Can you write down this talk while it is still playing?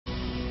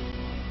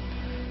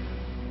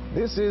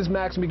This is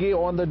Max McGee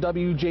on the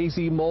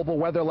WJZ Mobile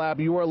Weather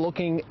Lab. You are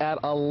looking at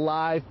a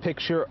live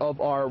picture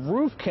of our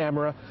roof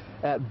camera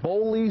at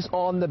Bowley's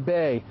on the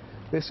Bay.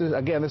 This is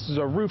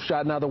a roof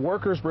shot. Now, the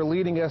workers were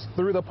leading us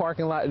through the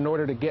parking lot in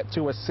order to get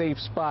to a safe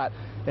spot.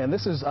 And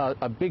this is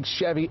a big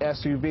Chevy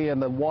SUV,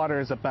 and the water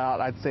is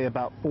I'd say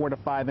about 4 to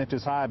 5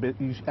 inches high. But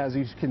as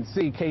you can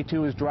see,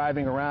 K2 is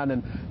driving around,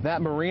 and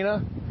that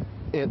marina,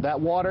 that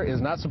water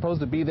is not supposed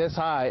to be this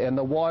high, and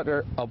the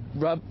water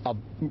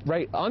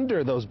right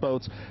under those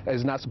boats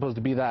is not supposed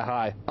to be that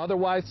high.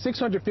 Otherwise,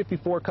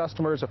 654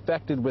 customers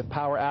affected with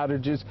power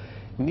outages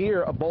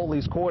near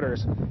Bowley's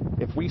quarters.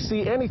 If we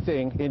see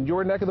anything in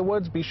your neck of the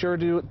woods, be sure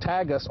to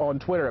tag us on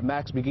Twitter at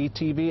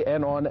MaxMcGeeTV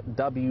and on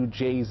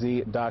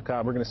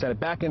WJZ.com. We're going to send it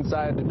back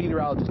inside to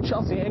meteorologist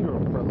Chelsea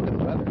Ingram for a look at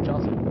the weather.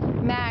 Chelsea.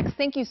 Max,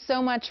 thank you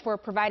so much for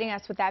providing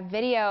us with that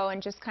video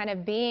and just kind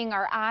of being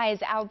our eyes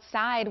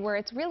outside where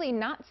it's really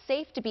not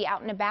safe to be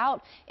out and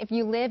about if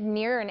you live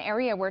near an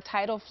area where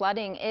tidal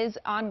flooding is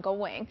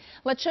ongoing.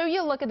 Let's show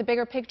you a look at the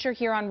bigger picture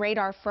here on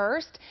radar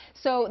first.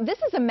 So this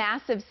is a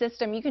massive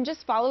system. You can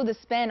just follow the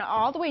spin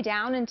all the way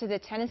down into the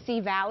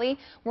Tennessee Valley.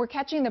 We're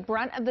catching the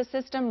brunt of the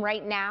system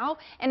right now,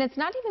 and it's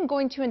not even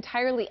going to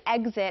entirely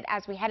exit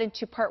as we head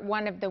into part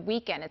one of the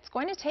weekend. It's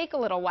going to take a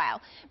little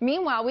while.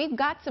 Meanwhile, we've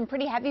got some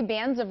pretty heavy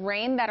bands of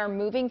rain that are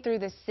moving through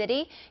the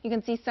city. You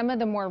can see some of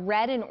the more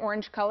red and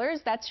orange colors.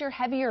 That's your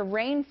heavier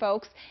rain,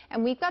 folks.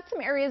 And we've got some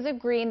areas of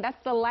green.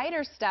 That's the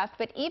lighter stuff.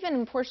 But even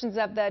in portions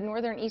of the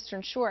northern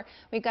eastern shore,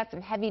 we've got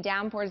some heavy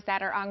downpours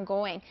that are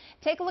ongoing.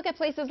 Take a look at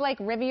places like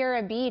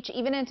Riviera Beach,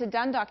 even into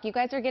Dundalk. You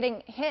guys are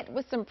getting hit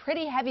with some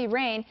pretty heavy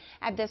rain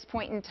at this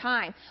point in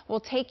time. We'll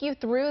take you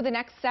through the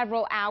next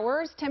several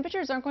hours.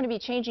 Temperatures aren't going to be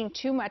changing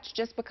too much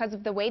just because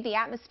of the way the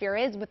atmosphere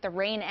is with the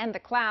rain and the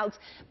clouds,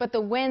 but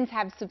the winds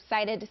have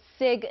subsided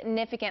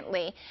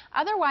significantly.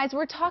 Otherwise,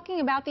 we're talking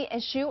about the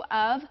issue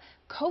of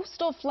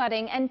coastal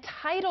flooding and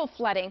tidal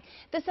flooding.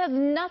 This has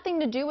nothing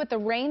to do with the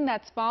rain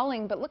that's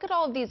falling, but look at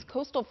all of these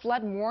coastal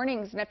flood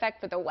warnings in effect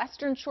for the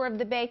western shore of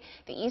the bay,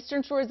 the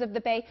eastern shores of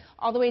the bay,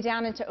 all the way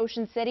down into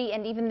Ocean City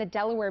and even the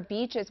Delaware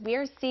beaches. We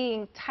are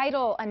seeing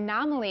tidal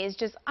anomalies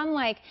just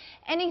unlike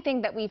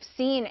anything that we've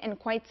seen in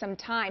quite some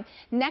time.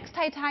 Next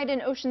high tide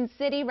in Ocean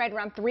City right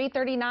around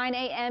 3:39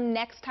 a.m.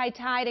 Next high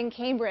tide in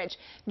Cambridge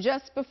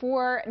just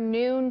before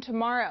noon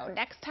tomorrow.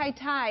 Next high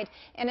tide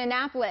in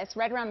Annapolis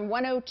right around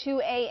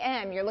 1:02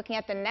 a.m. You're looking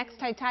at the next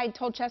high tide,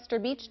 Tolchester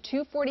Beach,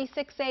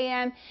 2:46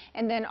 a.m.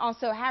 And then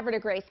also Havre de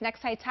Grace.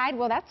 Next high tide,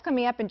 well, that's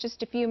coming up in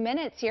just a few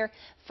minutes here,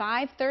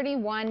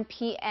 5:31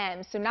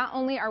 p.m. So not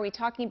only are we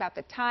talking about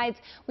the tides,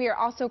 we are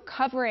also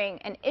covering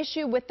an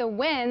issue with the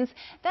winds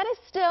that is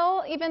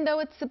still, even though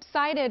it's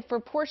subsided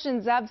for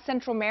portions of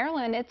central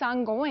Maryland, it's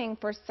ongoing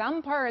for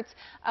some parts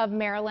of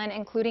Maryland,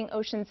 including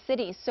Ocean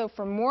City. So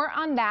for more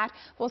on that,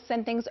 we'll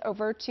send things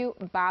over to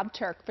Bob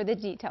Turk for the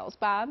details.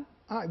 Bob?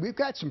 All right, we've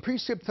got some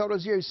precip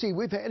photos here. You see,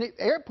 we've had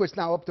airports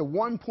now up to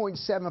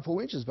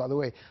 1.74 inches, by the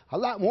way. A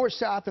lot more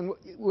south and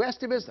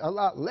west of us, a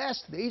lot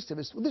less to the east of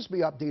us. Well, this will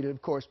be updated,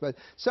 of course, but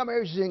some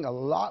areas are seeing a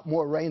lot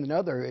more rain than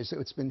other areas, so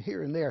it's been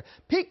here and there.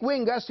 Peak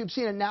wind gusts we've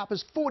seen in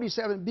Annapolis,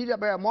 47,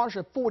 BWR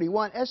Marshall,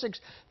 41, Essex,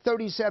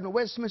 37,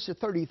 Westminster,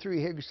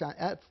 33, Hagerstown,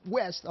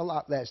 west, a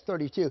lot less,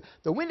 32.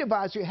 The wind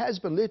advisory has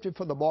been lifted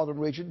for the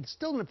Baltimore region. It's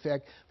still in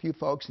effect for you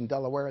folks in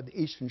Delaware, the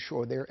eastern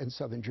shore there, in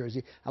southern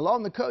Jersey.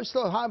 Along the coast,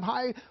 still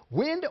high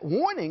wind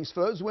warnings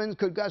for those winds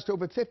could gust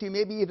over 50,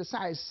 maybe even as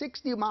high as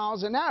 60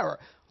 miles an hour.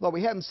 Although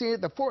we haven't seen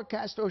it, the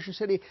forecast Ocean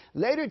City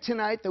later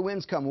tonight, the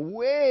winds come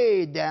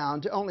way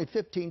down to only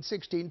 15,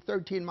 16,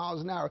 13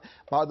 miles an hour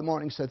by the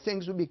morning, so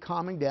things will be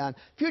calming down.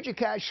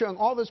 Futurecast showing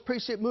all this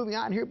precip moving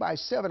out here by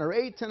 7 or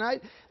 8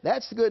 tonight.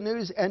 That's the good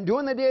news. And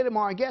during the day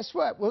tomorrow, guess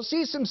what? We'll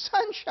see some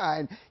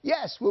sunshine.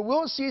 Yes, we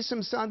will see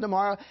some sun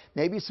tomorrow.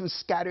 Maybe some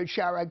scattered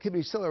shower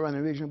activity still around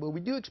the region, but we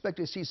do expect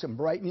to see some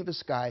brightening of the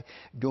sky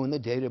during the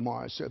day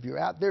tomorrow. So if you're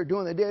out there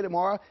during the day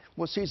tomorrow,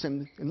 we'll see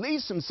at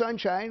least some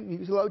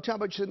sunshine. Low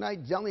temperature tonight,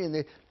 only in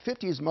the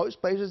 50s most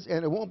places,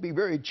 and it won't be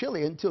very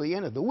chilly until the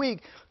end of the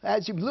week.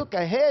 As you look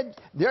ahead,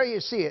 there you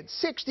see it.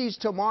 60s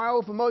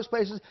tomorrow for most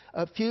places,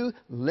 a few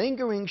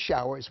lingering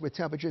showers with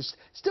temperatures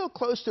still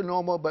close to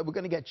normal, but we're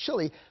going to get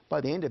chilly by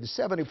the end of the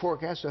 70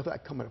 forecast. So I have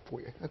that coming up for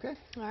you. Okay?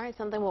 All right,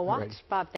 something we'll watch. Bob.